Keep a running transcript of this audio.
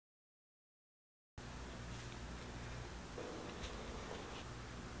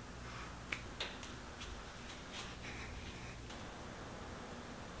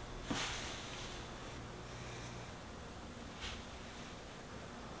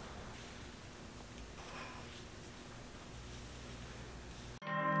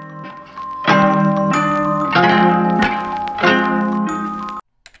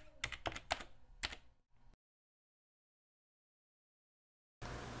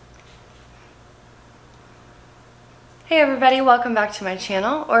Hey everybody, welcome back to my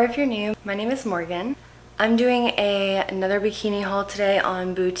channel, or if you're new, my name is Morgan. I'm doing another bikini haul today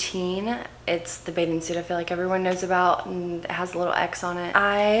on Boutine. It's the bathing suit I feel like everyone knows about, and it has a little X on it.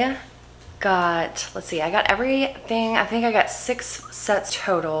 I got everything. I think I got 6 sets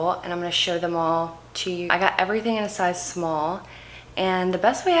total, and I'm going to show them all to you. I got everything in a size small, and the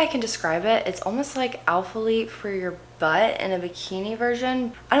best way I can describe it, it's almost like Alpha Elite for your butt in a bikini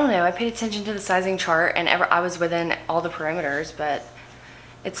version. I don't know, I paid attention to the sizing chart and I was within all the parameters, but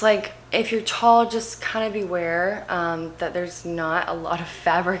it's like if you're tall, just kind of beware that there's not a lot of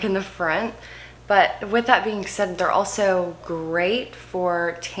fabric in the front. But with that being said, they're also great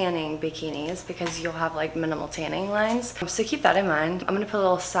for tanning bikinis because you'll have like minimal tanning lines. So keep that in mind. I'm gonna put a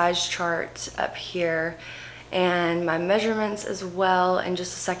little size chart up here and my measurements as well in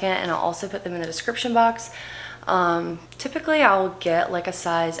just a second, and I'll also put them in the description box. Typically I'll get like a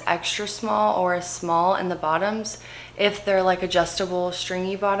size extra small or a small in the bottoms if they're like adjustable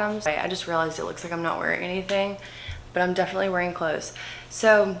stringy bottoms. I just realized it looks like I'm not wearing anything, but I'm definitely wearing clothes.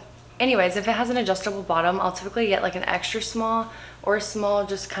 So anyways, if it has an adjustable bottom, I'll typically get like an extra small or a small,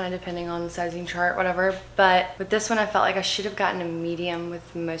 just kind of depending on the sizing chart, whatever. But with this one, I felt like I should have gotten a medium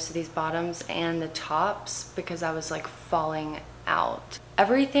with most of these bottoms and the tops because I was like falling out.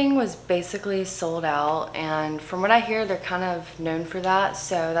 Everything was basically sold out, and from what I hear, they're kind of known for that,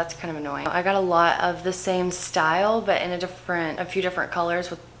 so that's kind of annoying. I got a lot of the same style, but in a few different colors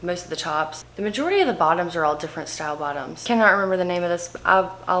with most of the tops. The majority of the bottoms are all different style bottoms. Cannot remember the name of this, but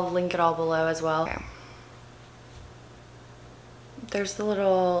I'll link it all below as well. Okay. There's the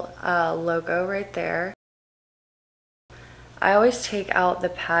little logo right there. I always take out the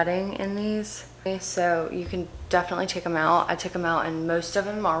padding in these, so you can definitely take them out. I took them out in most of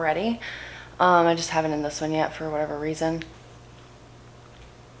them already. I just haven't in this one yet for whatever reason.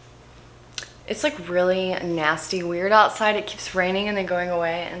 It's like really nasty weird outside. It keeps raining and then going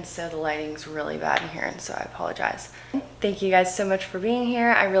away, and so the lighting's really bad in here, and so I apologize. Thank you guys so much for being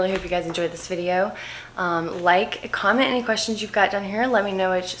here. I really hope you guys enjoyed this video. Comment any questions you've got down here. Let me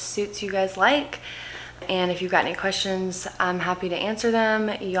know which suits you guys like. And if you've got any questions, I'm happy to answer them.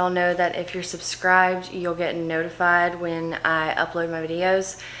 Y'all know that if you're subscribed, you'll get notified when I upload my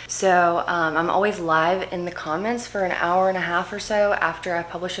videos. So I'm always live in the comments for an hour and a half or so after I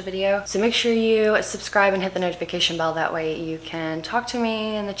publish a video. So make sure you subscribe and hit the notification bell. That way you can talk to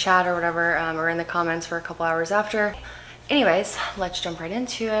me in the chat or whatever, or in the comments for a couple hours after. Anyways, let's jump right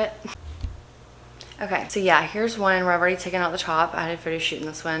into it. Okay, so yeah, here's one where I've already taken out the top. I had a photo shoot in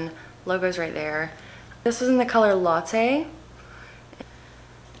this one. Logo's right there. This was in the color Latte.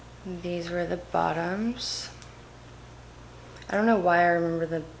 These were the bottoms. I don't know why I remember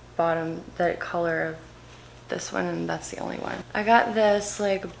the color of this one, and that's the only one. I got this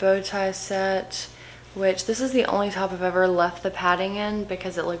like bow tie set, which this is the only top I've ever left the padding in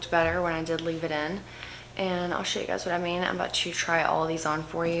because it looked better when I did leave it in. And I'll show you guys what I mean. I'm about to try all these on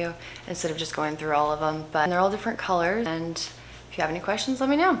for you instead of just going through all of them. But they're all different colors, and if you have any questions, let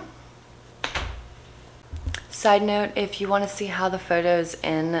me know. Side note, if you want to see how the photos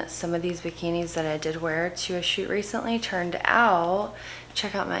in some of these bikinis that I did wear to a shoot recently turned out,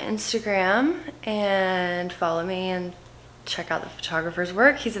 check out my Instagram and follow me and check out the photographer's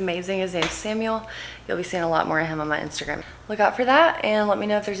work. He's amazing. His name's Samuel. You'll be seeing a lot more of him on my Instagram. Look out for that, and let me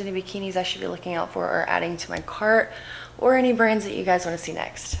know if there's any bikinis I should be looking out for or adding to my cart, or any brands that you guys want to see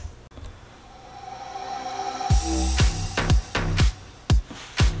next.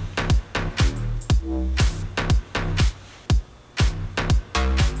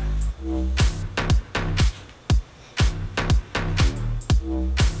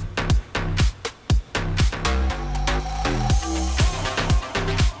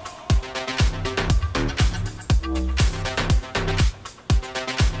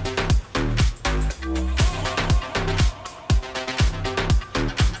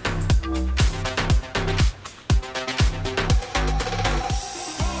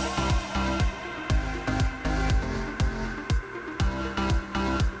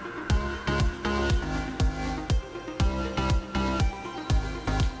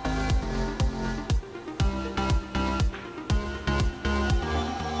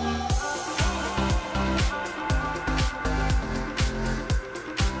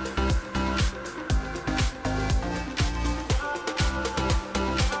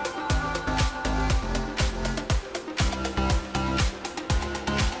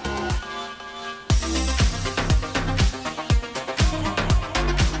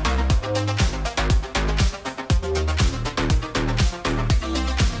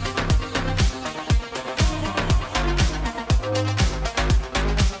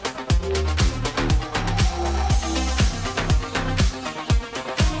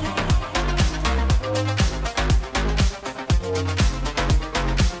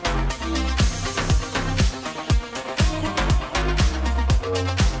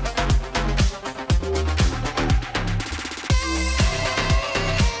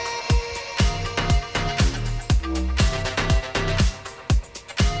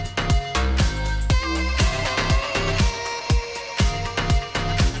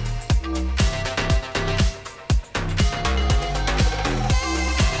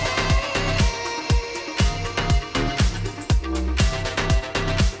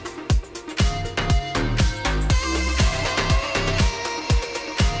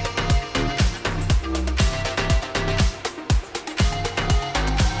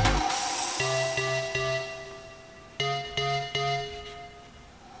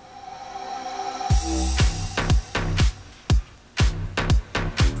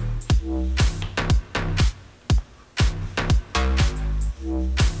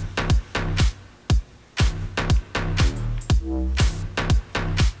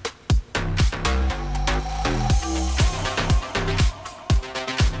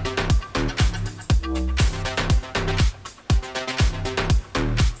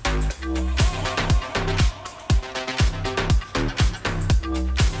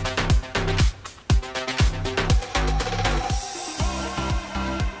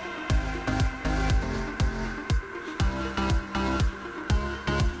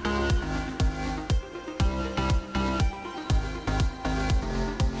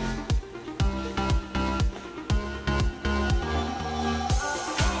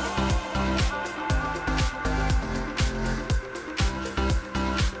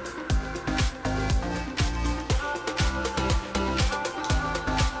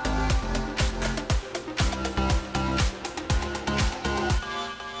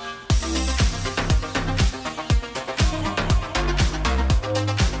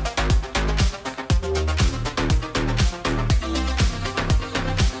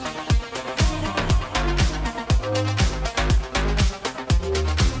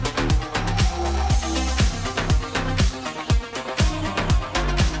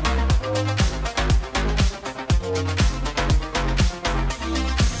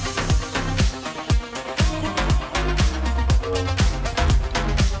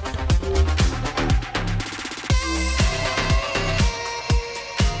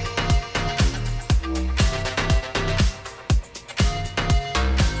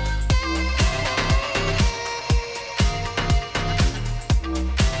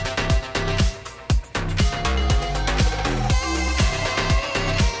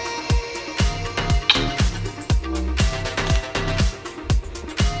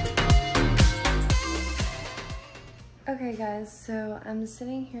 Okay guys, so I'm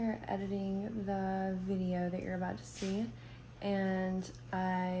sitting here editing the video that you're about to see, and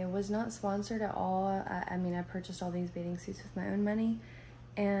I was not sponsored at all. I mean, I purchased all these bathing suits with my own money,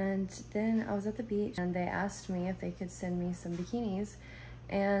 and then I was at the beach and they asked me if they could send me some bikinis.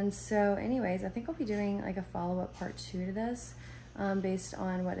 And so anyways, I think I'll be doing like a follow-up part 2 to this based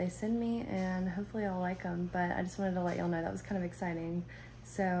on what they send me, and hopefully I'll like them. But I just wanted to let y'all know that was kind of exciting.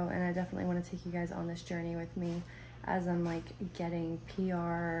 So, and I definitely want to take you guys on this journey with me as I'm like getting PR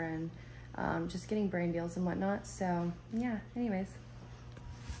and just getting brand deals and whatnot. So yeah, anyways.